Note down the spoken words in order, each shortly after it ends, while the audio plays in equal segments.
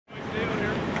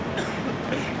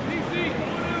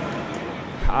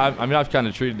I mean, I've kind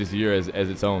of treated this year as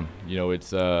its own. You know,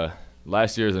 it's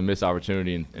last year is a missed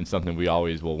opportunity and something we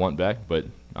always will want back. But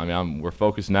I mean, we're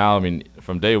focused now. I mean,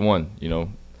 from day one, you know,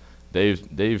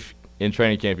 Dave in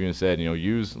training camp even said, you know,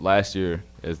 use last year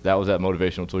as that was that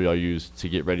motivational tool y'all used to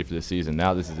get ready for this season.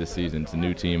 Now this is this season. It's a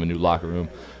new team, a new locker room,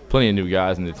 plenty of new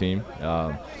guys in the team.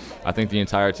 I think the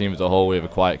entire team as a whole, we have a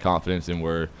quiet confidence, and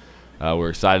we're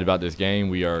excited about this game.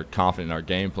 We are confident in our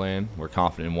game plan. We're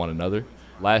confident in one another.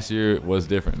 Last year was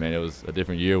different, man. It was a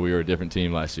different year. We were a different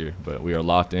team last year, but we are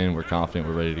locked in. We're confident.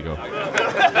 We're ready to go.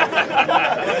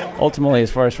 Ultimately,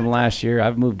 as far as from last year,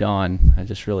 I've moved on. I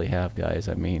just really have, guys.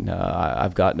 I mean,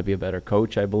 I've gotten to be a better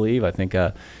coach, I believe. I think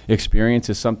experience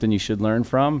is something you should learn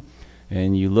from,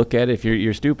 and you look at it. If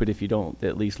you're stupid if you don't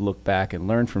at least look back and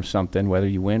learn from something, whether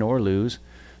you win or lose.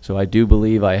 So I do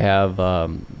believe I have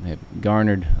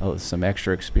garnered some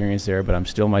extra experience there, but I'm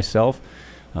still myself.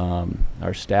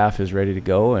 Our staff is ready to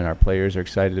go, and our players are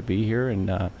excited to be here,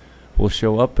 and we'll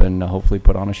show up and hopefully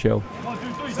put on a show. 1,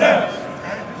 2, 3, stand.